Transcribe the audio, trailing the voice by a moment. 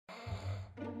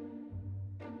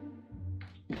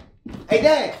Hey,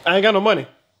 Dad. I ain't got no money.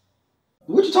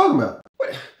 What you talking about?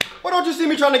 Why don't you see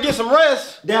me trying to get some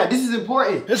rest? Dad, this is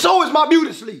important. And so is my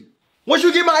beauty sleep. Once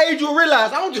you get my age, you'll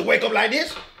realize I don't just wake up like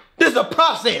this. This is a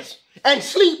process. And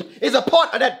sleep is a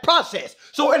part of that process.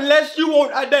 So unless you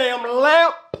want a damn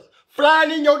lamp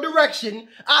flying in your direction,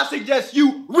 I suggest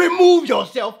you remove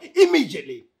yourself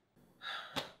immediately.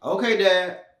 Okay,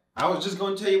 Dad. I was just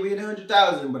gonna tell you we hit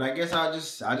 100,000, but I guess I'll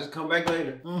just come back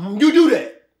later. You do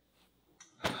that.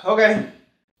 Okay.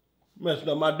 Messing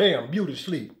up my damn beauty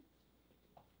sleep.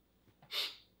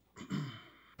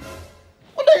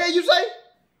 What the hell you say?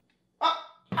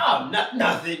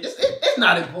 Nothing. It's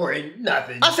not important.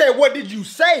 Nothing. I said, what did you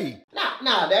say?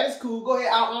 Nah, that is cool. Go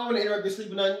ahead. I don't want to interrupt your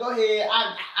sleep or nothing. Go ahead.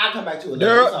 I'll come back to it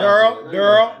later.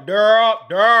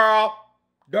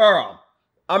 Darryl.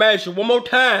 I'm asking you one more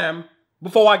time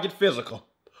before I get physical.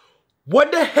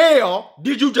 What the hell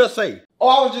did you just say? Oh,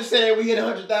 I was just saying we hit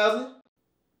 100,000.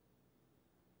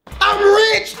 I'm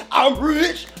rich. I'm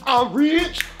rich. I'm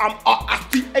rich. I'm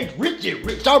R-I-C-H rich.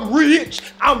 I'm rich.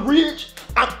 I'm rich.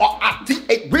 I'm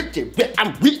R-I-C-H rich.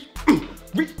 I'm rich.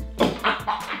 Rich. I'm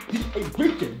R-I-C-H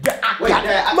rich. Wait,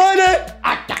 Dad, money.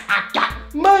 I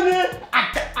got money. I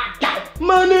got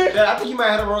money. Dad, I think you might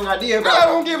have the wrong idea. I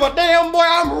don't give a damn, boy.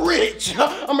 I'm rich.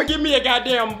 I'm gonna give me a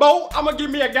goddamn boat. I'm gonna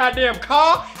give me a goddamn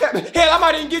car. Hell, I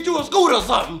might even get you a scooter or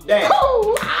something. Dad.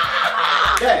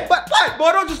 Dad. But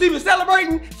boy, don't you see me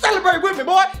celebrating? Celebrate with me,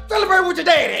 boy. Celebrate with your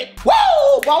daddy. Woo!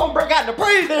 Boy, I wanna break out in the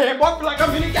praise dance, boy. I feel like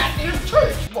I'm in the goddamn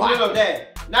church, boy. No, Dad.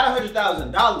 Not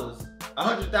 $100,000.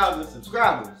 100,000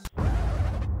 subscribers.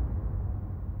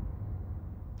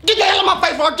 Get the hell out of my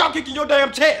face before I drop kick in your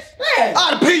damn chest. Dad.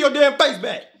 I'd peel your damn face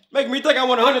back. Making me think I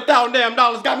want $100,000 damn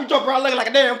dollars. Got me jumping around looking like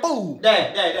a damn fool.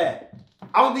 Dad.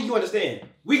 I don't think you understand.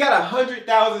 We got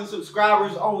 100,000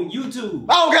 subscribers on YouTube.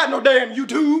 I don't got no damn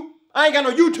YouTube. I ain't got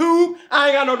no YouTube. I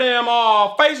ain't got no damn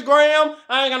Facegram.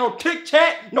 I ain't got no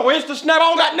TikTok, no Insta Snap. I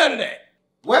don't got none of that.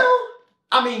 Well,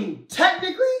 I mean,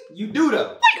 technically, you do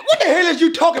though. Wait, what the hell is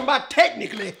you talking about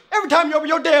technically? Every time you open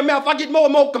your damn mouth, I get more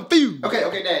and more confused.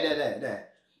 Okay, Dad.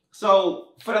 So,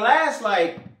 for the last,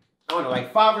 like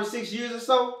 5 or 6 years or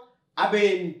so, I've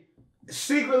been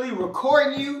secretly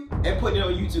recording you and putting it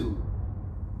on YouTube.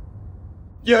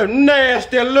 You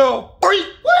nasty little freak.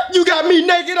 What? You got me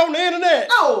naked on the internet.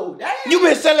 No, Dad. You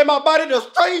been selling my body to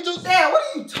strangers? Dad, what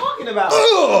are you talking about?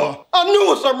 Ugh! I knew there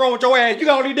was something wrong with your ass. You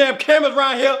got all these damn cameras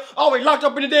around here, always locked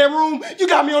up in the damn room. You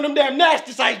got me on them damn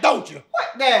nasty sites, don't you?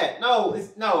 What, Dad? No,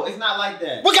 it's not like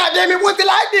that. Well, goddamn it, what's it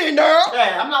like then, Darryl?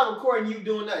 Dad, I'm not recording you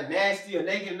doing nothing nasty or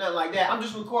naked or nothing like that. I'm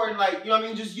just recording, like, you know what I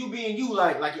mean, just you being you,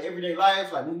 like your everyday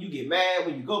life, like when you get mad,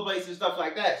 when you go places, stuff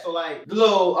like that. So, like, the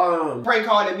little prank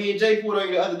call that me and Jay pulled on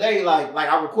you the other day, like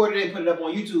I recorded it and put it up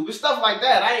on YouTube. It's stuff like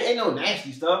that. Ain't no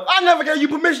nasty stuff. I never gave you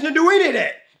permission to do any of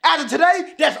that. After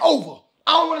today, that's over.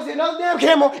 I don't want to see another damn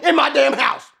camera in my damn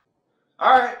house.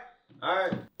 All right.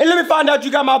 And let me find out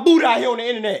you got my booty out here on the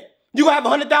internet. You gonna have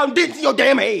 100,000 dicks in your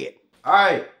damn head. All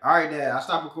right, Dad. I'll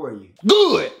stop recording you.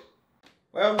 Good.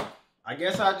 Well, I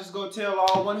guess I'll just go tell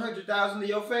all 100,000 of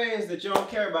your fans that you don't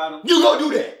care about them. You go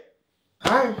do that.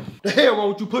 All right. The hell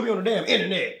won't you put me on the damn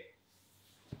internet?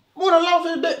 What a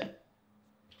loss is that?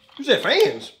 You said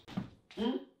fans.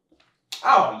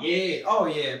 Oh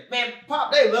yeah. Man,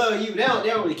 Pop, they love you. They don't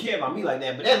really care about me like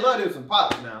that, but they love them some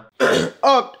Pops now.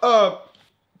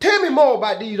 Tell me more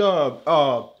about these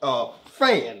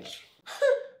fans.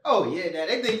 Oh yeah, Dad.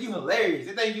 They think you hilarious.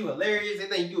 They think you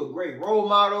a great role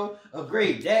model, a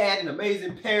great dad, an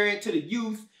amazing parent to the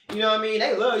youth. You know what I mean?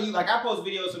 They love you. Like, I post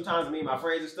videos sometimes of me and my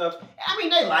friends and stuff. I mean,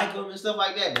 they like them and stuff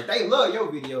like that, but they love your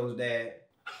videos, Dad.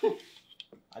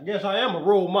 I guess I am a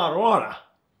role model, aren't I?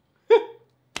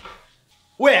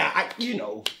 Well, I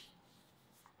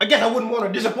guess I wouldn't want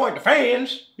to disappoint the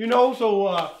fans, so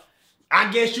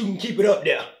I guess you can keep it up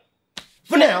there.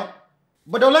 For now.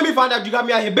 But don't let me find out you got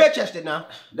me out here bare-chested now.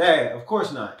 Dad, of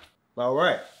course not. All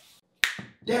right.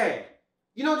 Dad,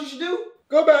 you know what you should do?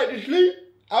 Go back to sleep.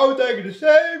 I was thinking the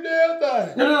same damn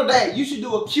thing. No, Dad, you should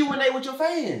do a Q&A with your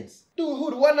fans. Do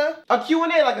who the what now? A Q&A,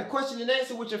 like a question and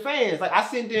answer with your fans. Like, I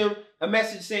sent them a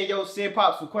message saying, yo, send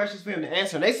Pop some questions for him to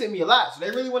answer. And they sent me a lot, so they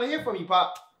really want to hear from you,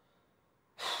 Pop.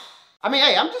 I mean,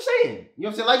 hey, I'm just saying. You know what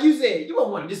I'm saying? Like you said, you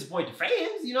won't want to disappoint the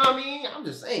fans. You know what I mean? I'm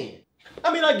just saying.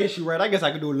 I mean, I guess you're right. I guess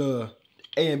I could do a little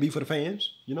A and B for the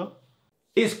fans,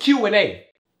 It's Q&A.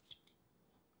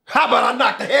 How about I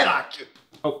knock the head out you?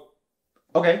 Oh,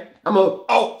 okay. I'm gonna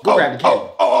go grab the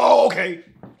camera. Okay.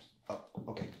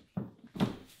 Okay.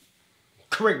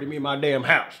 Corrected me in my damn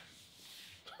house.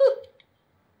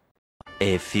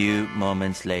 A few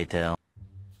moments later.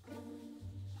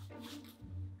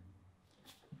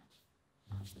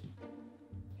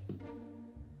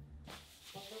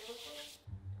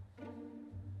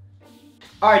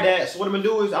 All right, Dad. So what I'm gonna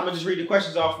do is I'm gonna just read the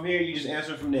questions off from here. You just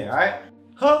answer from there. All right?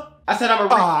 Huh? I said I'm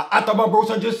gonna read. I thought my bro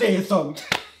son just said something.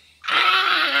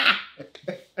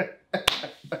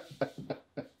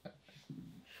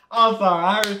 I'm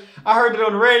sorry. I heard it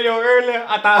on the radio earlier.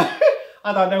 I thought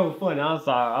that was funny. I'm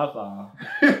sorry.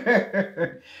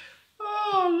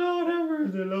 Oh Lord have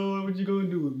mercy, Lord. What you gonna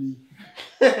do with me?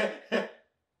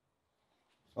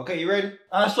 Okay, you ready?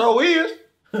 I sure is.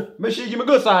 Make sure you give me a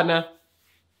good side now.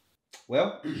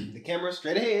 Well, the camera's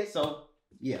straight ahead, so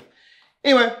yeah.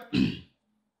 Anyway,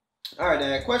 all right,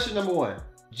 Dad. Question number 1.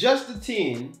 Just a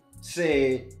 10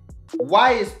 said,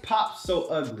 "Why is Pop so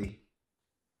ugly?"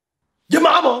 Your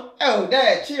mama. Oh,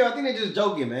 Dad, chill. I think they're just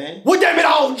joking, man. What damn it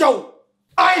all joke?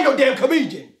 I ain't no damn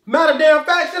comedian. Matter of damn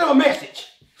fact, send him a message.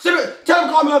 Tell him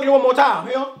to call me ugly one more time,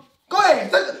 here. Go ahead.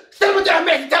 Send him a damn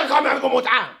message. Tell him to call me ugly one more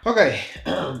time. Okay.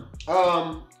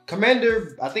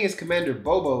 Commander, I think it's Commander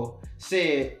Bobo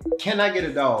said, "Can I get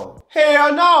a dog?"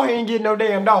 Hell no, he ain't getting no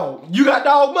damn dog. You got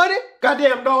dog money?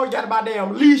 Goddamn dog, you gotta buy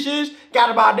damn leashes,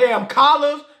 gotta buy damn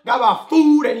collars, gotta buy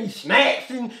food and eat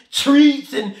snacks and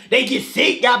treats, and they get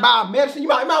sick, gotta buy medicine. You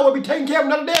might well be taking care of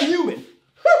another damn human.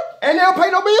 And they don't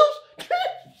pay no bills?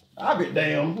 I bet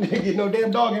damn, they get no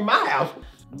damn dog in my house.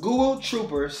 Google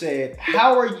Trooper said,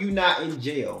 "How are you not in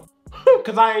jail?"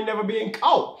 Cause I ain't never been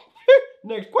caught.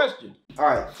 Next question. All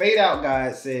right, Fade Out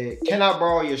Guy said, "Can I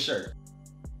borrow your shirt?"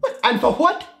 And for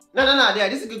what? No,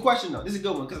 Dad, this is a good question though. This is a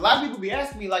good one. Cause a lot of people be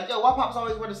asking me like, "Yo, why Pops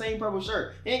always wear the same purple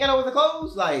shirt? He ain't got no other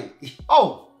clothes?" Like,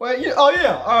 oh, well,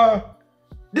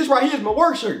 this right here is my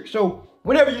work shirt. So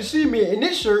whenever you see me in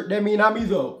this shirt, that means I'm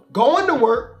either going to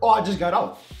work or I just got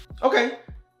off. okay.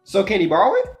 So can he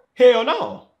borrow it? Hell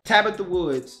no. Tabitha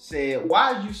Woods said,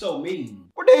 "Why are you so mean?"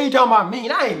 What they ain't talking about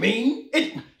mean? I ain't mean.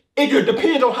 It just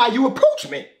depends on how you approach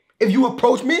me. If you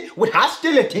approach me with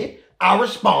hostility, I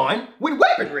respond with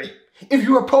weaponry. If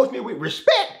you approach me with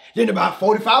respect, then about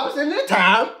 45% of the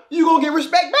time, you gonna get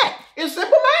respect back. It's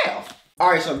simple math. All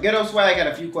right, so Ghetto Swag got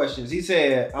a few questions. He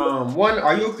said, 1,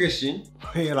 are you a Christian?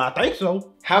 Hell, I think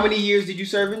so. How many years did you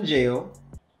serve in jail?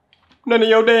 None of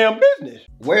your damn business.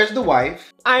 Where's the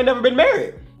wife? I ain't never been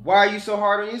married. Why are you so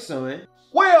hard on your son?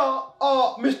 Well,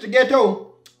 Mr.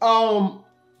 Ghetto,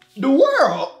 the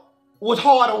world was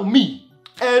hard on me.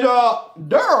 And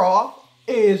Darryl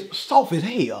is soft as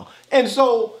hell. And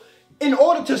so, in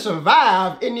order to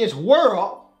survive in this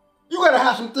world, you gotta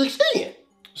have some thick skin.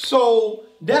 So,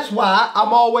 that's why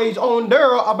I'm always on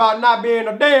Darryl about not being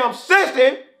a damn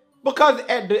sissy, because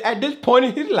at this point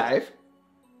in his life,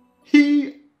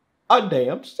 he a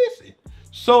damn sissy.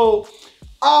 So,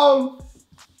 I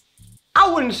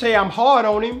wouldn't say I'm hard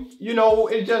on him. You know,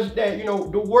 it's just that, you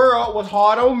know, the world was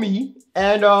hard on me,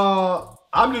 and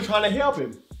I'm just trying to help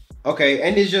him. Okay,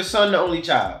 and is your son the only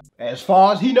child? As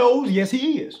far as he knows, yes,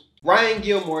 he is. Ryan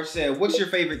Gilmore said, "What's your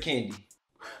favorite candy?"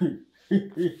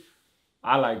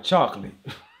 I like chocolate.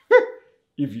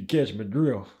 If you catch my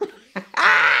drill.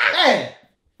 Yeah.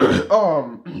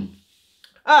 I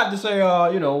have to say,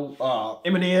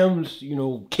 M&M's,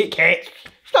 Kit Kats,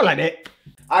 stuff like that.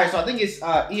 All right, so I think it's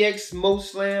EX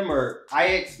Most Slam or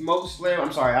IX Most Slam.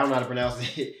 I'm sorry, I don't know how to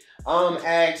pronounce it.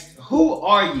 Asked, "Who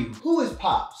are you? Who is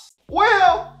Pops?"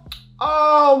 Well,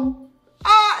 I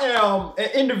am an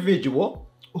individual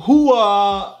who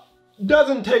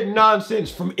doesn't take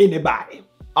nonsense from anybody.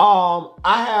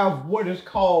 I have what is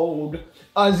called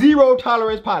a zero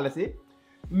tolerance policy,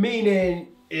 meaning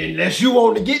unless you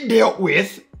want to get dealt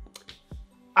with,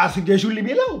 I suggest you leave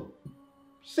me alone.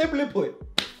 Simply put.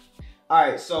 All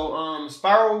right, so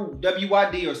Spiral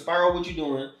WYD or Spiral What You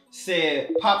Doing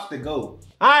said, "Pops the GOAT."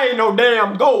 I ain't no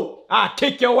damn GOAT. I'll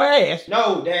kick your ass.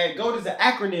 No, Dad, GOAT is an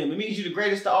acronym. It means you're the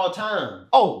greatest of all time.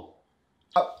 Oh.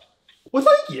 Well,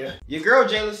 thank you. Your girl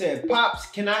Jayla said, "Pops,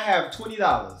 can I have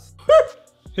 $20?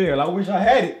 Hell, I wish I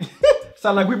had it.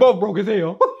 Sound like we both broke as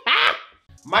hell.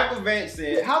 Michael Vance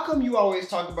said, "How come you always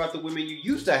talk about the women you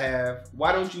used to have?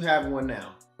 Why don't you have one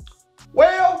now?"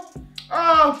 Well,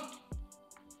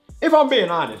 if I'm being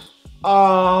honest,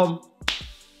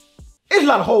 it's a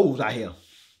lot of hoes out here.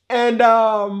 And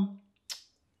I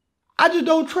just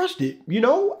don't trust it, you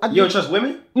know? You don't trust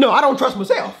women? No, I don't trust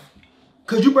myself.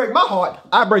 Cause you break my heart,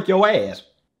 I break your ass.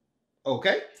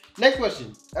 Okay. Next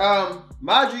question.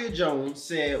 Madria Jones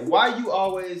said, "Why you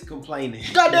always complaining?"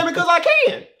 God damn it, cause I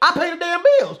can. I pay the damn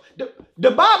bills.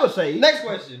 The Bible says. Next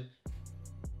question.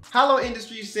 Hello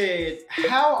Industry said,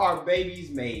 "How are babies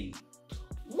made?"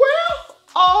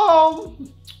 Well,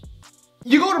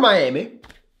 you go to Miami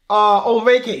on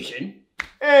vacation,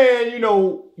 and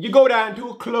you go down to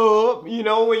a club, and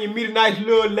you meet a nice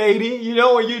little lady, and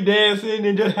you're dancing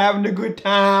and just having a good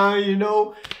time,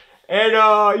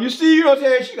 And you see, you know what I'm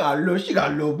saying? She got a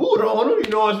little booty on her, you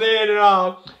know what I'm saying?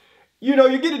 And you know,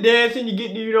 you get to dancing, you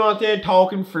get to, you know what I'm saying,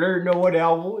 talking, flirting or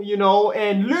whatever, you know,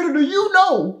 and little do you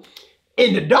know,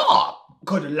 in the dark,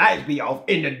 because the lights be off,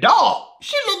 in the dark,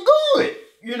 she look good,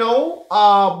 you know?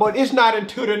 But it's not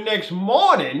until the next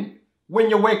morning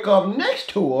when you wake up next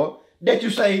to her that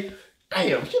you say,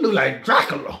 damn, she look like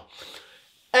Dracula.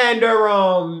 And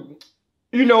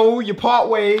you know, you part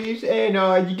ways and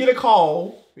you get a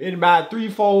call in about 3,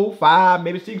 4, 5,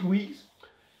 maybe 6 weeks.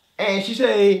 And she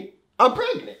say, I'm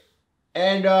pregnant.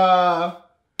 And lo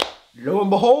and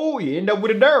behold, you end up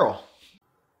with a Darryl.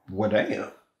 Well,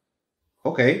 damn.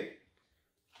 Okay.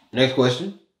 Next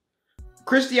question.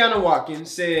 Christiana Watkins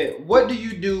said, what do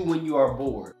you do when you are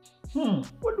bored?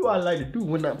 What do I like to do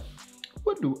when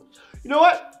you know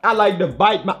what? I like to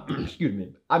bite my,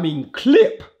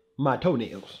 clip my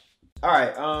toenails. All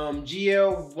right,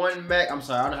 GL1Mac, I'm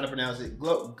sorry, I don't know how to pronounce it.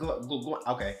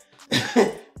 Okay.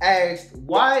 Asked,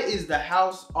 why is the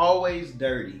house always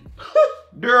dirty?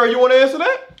 Darryl, you want to answer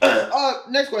that?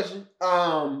 Next question.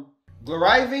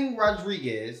 Gloriving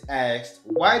Rodriguez asked,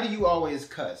 why do you always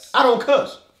cuss? I don't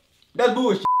cuss. That's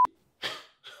bullshit.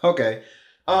 Okay.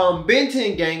 Ben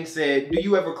 10 Gang said, do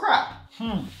you ever cry?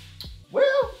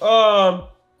 Well,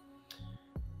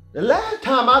 the last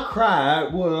time I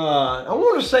cried was, I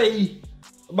want to say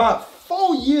about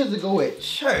 4 years ago at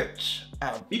church.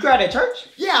 You cried at church?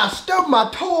 Yeah, I stubbed my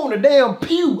toe on the damn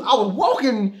pew. I was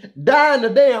walking down the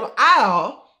damn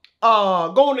aisle,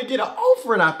 going to get an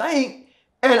offering, I think,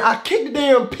 and I kicked the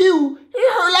damn pew.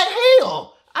 It hurt like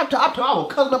hell. I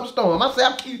was cussing up a storm. I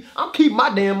said, I'm keeping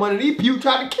my damn money. These pew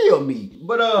tried to kill me.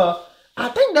 But I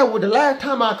think that was the last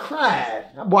time I cried.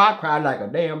 Boy, I cried like a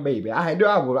damn baby. I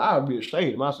would be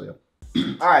ashamed of myself.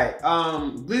 All right,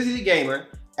 Glizzy the Gamer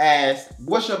asked,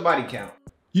 what's your body count?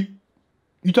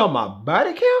 You talking about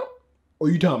body count?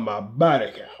 Or you talking about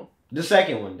body count? The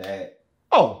second one, Dad.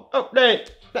 Oh,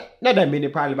 not that many.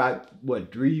 Probably about,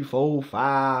 what, 3, 4,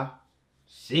 5,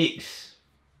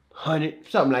 600,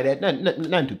 something like that.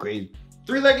 Nothing too crazy.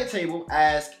 Three-Legged Table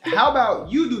asked, how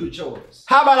about you do the chores?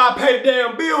 How about I pay the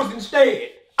damn bills instead?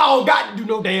 I don't got to do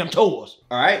no damn chores.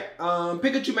 All right,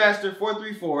 Pikachu Master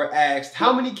 434 asked,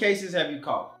 how many cases have you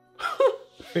caught?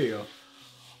 Hell.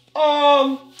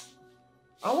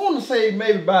 I want to say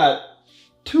maybe about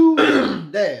 2.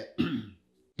 Dad.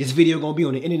 This video gonna be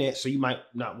on the internet, so you might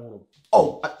not want to.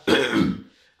 Oh,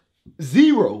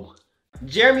 0.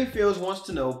 Jeremy Fields wants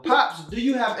to know, Pops, do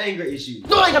you have anger issues?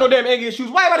 No, I ain't got no damn anger issues.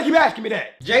 Why you gotta keep asking me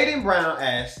that? Jaden Brown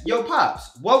asks, yo,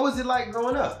 Pops, what was it like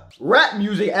growing up? Rap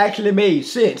music actually made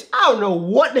sense. I don't know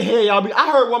what the hell y'all be.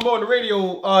 I heard one more on the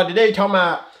radio today talking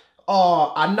about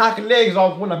I knock your legs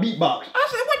off when I beatbox. I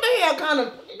said, what the hell kind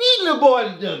of, these little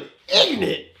boys are just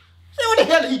ignorant. I said, what the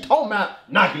hell are he talking about?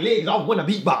 Knock your legs off when I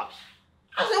beatbox.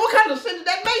 I said, what kind of sense did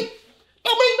that make?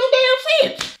 That make no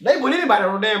damn sense. They put anybody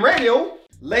on the damn radio.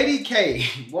 Lady K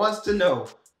wants to know,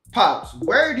 Pops,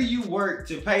 where do you work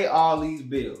to pay all these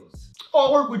bills? Oh,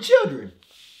 I work with children.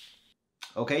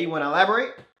 Okay, you want to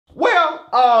elaborate? Well,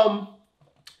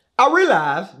 I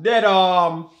realized that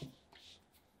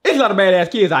it's a lot of badass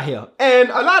kids out here. And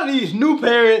a lot of these new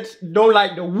parents don't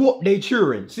like to whoop their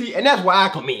children. See, and that's where I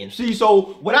come in. See,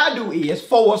 so what I do is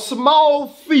for a small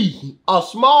fee,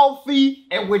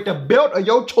 and with the belt of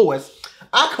your choice,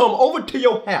 I come over to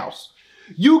your house.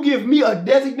 You give me a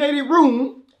designated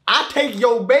room. I take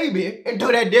your baby into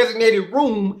that designated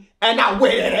room and I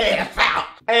wear that ass out.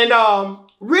 And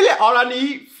really all I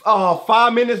need,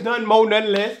 5 minutes, nothing more,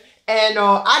 nothing less. And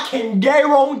I can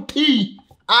guarantee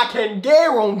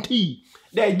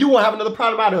that you won't have another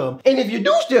problem out of them. And if you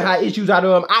do still have issues out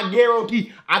of them, I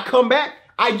guarantee I come back,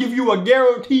 I give you a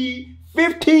guaranteed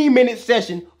 15-minute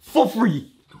session for free.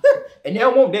 And they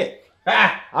don't want that.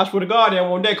 I swear to God, they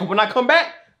don't want that. Because when I come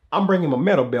back, I'm bringing my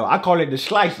metal belt. I call it the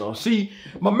slicer. See,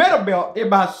 my metal belt is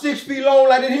about 6 feet long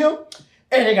like this here.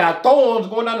 And it got thorns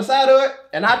going down the side of it.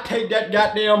 And I take that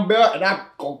goddamn belt and I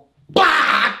go,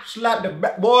 bah, slap the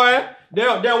back. Boy, they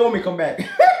don't want me to come back.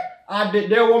 They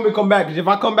don't want me to come back. Because if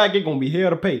I come back, it's going to be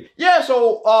hell to pay. Yeah,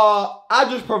 so I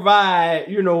just provide,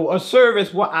 you know, a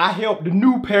service where I help the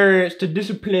new parents to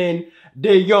discipline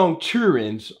their young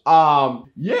children.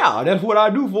 Yeah, that's what I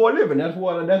do for a living. That's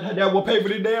what pay for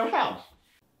the damn house.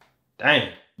 Dang.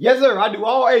 Yes, sir. I do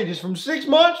all ages from 6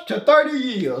 months to 30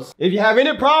 years. If you have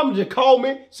any problems, just call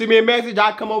me, send me a message.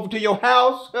 I'll come over to your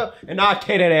house and I'll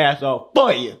tear that ass off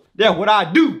for you. That's what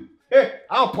I do.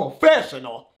 I'm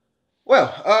professional.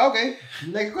 Well, okay.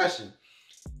 Next question.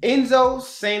 Enzo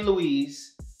St.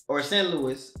 Louis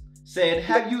said,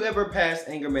 have you ever passed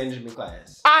anger management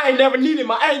class? I ain't never needed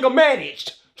my anger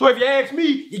managed. So if you ask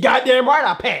me, you goddamn right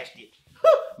I passed it.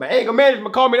 My anger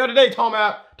management called me the other day talking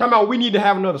about we need to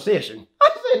have another session.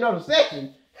 I said another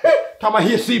session? Talking about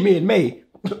he'll see me in May.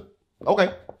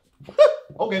 Okay.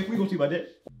 Okay, we gonna see about that.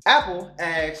 Apple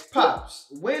asks,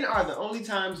 Pops, when are the only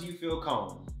times you feel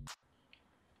calm?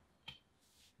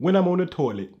 When I'm on the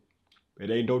toilet.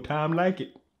 It ain't no time like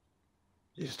it.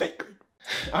 It's sacred.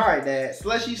 All right, Dad.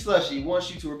 Slushy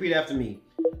wants you to repeat after me.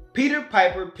 Peter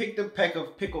Piper picked a peck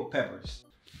of pickled peppers.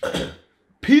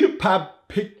 Peter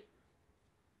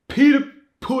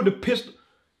pulled a pistol.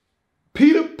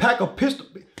 Peter pack a pistol.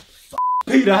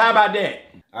 Peter, how about that?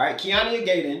 All right, Kiana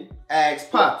Gaden asks,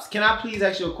 Pops, can I please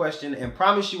ask you a question and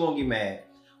promise you won't get mad?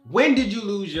 When did you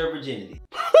lose your virginity?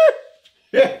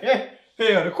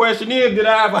 Hell, the question is, did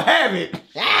I ever have it?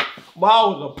 Well, I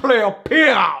was a player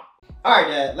pimp. All right,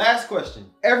 Dad, last question.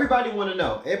 Everybody want to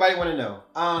know.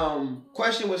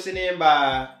 Question was sent in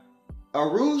by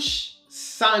Arush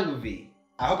Sangvi.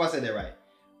 I hope I said that right.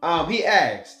 He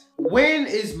asked, when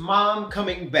is Mom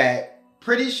coming back?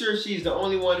 Pretty sure she's the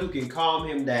only one who can calm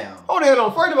him down. Hold the hell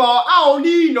on. First of all, I don't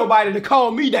need nobody to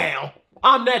calm me down.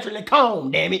 I'm naturally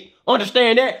calm, damn it.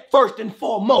 Understand that first and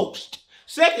foremost.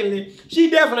 Secondly,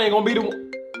 she definitely ain't gonna be the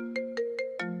one.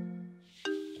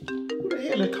 Who the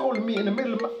hell is calling me in the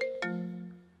middle of my...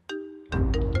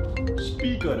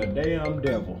 Speak of the damn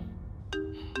devil.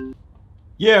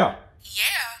 Yeah.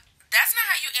 Yeah, that's not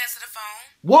how you answer the phone.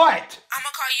 What? I'm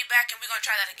gonna call you back and we're gonna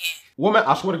try that again. Woman,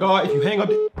 I swear to God, if you hang up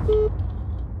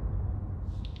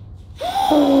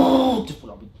just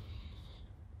what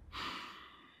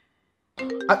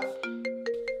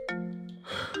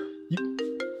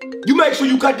you make sure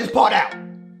you cut this part out.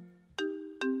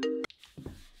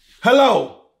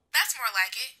 Hello? That's more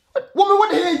like it. Woman,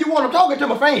 what the hell you want? I'm talking to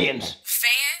my fans.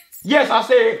 Fans? Yes, I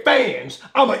said fans.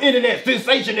 I'm an internet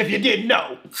sensation if you didn't know.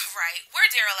 Right, where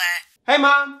Darryl at? Hey,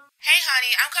 Mom. Hey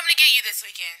honey, I'm coming to get you this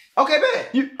weekend. Okay,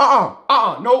 bet.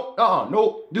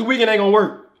 No. This weekend ain't gonna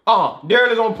work.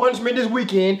 Darryl is on punishment this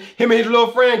weekend. Him and his little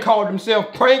friend called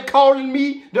himself prank calling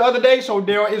me the other day, so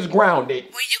Darryl is grounded.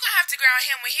 Well, you gonna have to ground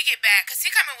him when he get back, cause he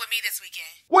coming with me this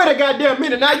weekend. Wait a goddamn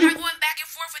minute, now I'm you... not going back and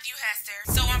forth with you, Hester.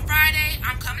 So on Friday,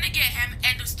 I'm coming to get him,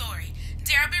 end of story.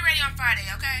 Darryl, be ready on Friday,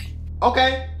 okay?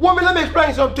 Okay. Woman, let me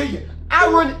explain something to you. I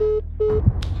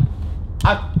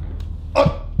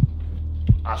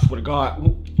swear to God,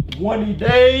 one of these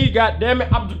days, goddamn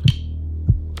it, I'm just...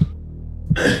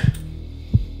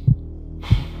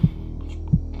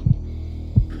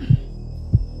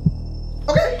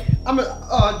 Okay, I'm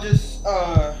gonna just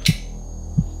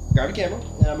grab the camera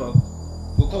and I'm gonna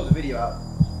go close the video out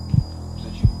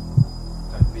since you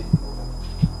kind of busy.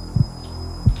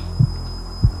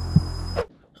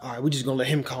 All right, we're just gonna let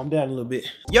him calm down a little bit.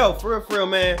 Yo, for real,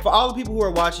 man. For all the people who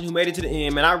are watching, who made it to the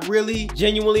end, man, I really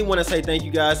genuinely want to say thank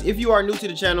you guys. If you are new to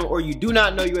the channel or you do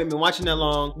not know, you ain't been watching that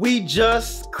long, we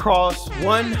just crossed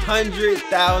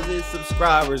 100,000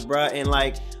 subscribers, bruh, and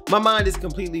like, my mind is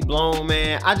completely blown,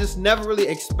 man. I just never really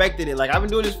expected it. Like, I've been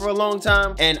doing this for a long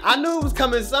time, and I knew it was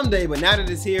coming someday, but now that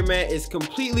it's here, man, it's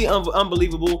completely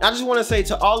unbelievable. I just want to say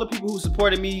to all the people who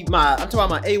supported me, I'm talking about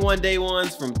my A1 day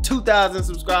ones from 2,000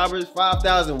 subscribers,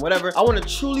 5,000, whatever. I want to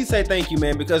truly say thank you,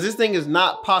 man, because this thing is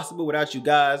not possible without you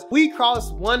guys. We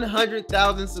crossed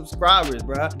 100,000 subscribers,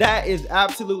 bruh. That is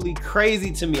absolutely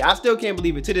crazy to me. I still can't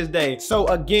believe it to this day. So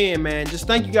again, man, just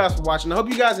thank you guys for watching. I hope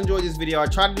you guys enjoyed this video. I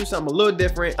tried to do something a little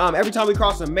different. Every time we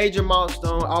cross a major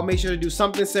milestone, I'll make sure to do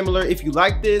something similar. If you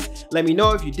like this, let me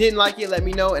know. If you didn't like it, let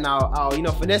me know, and I'll you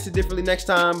know, finesse it differently next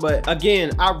time. But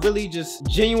again, I really just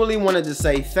genuinely wanted to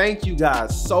say thank you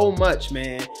guys so much,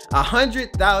 man.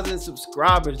 100,000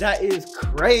 subscribers, that is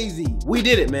crazy. We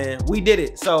did it, man. We did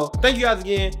it. So thank you guys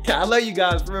again. I love you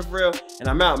guys for real, and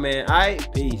I'm out, man. All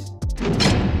right, peace.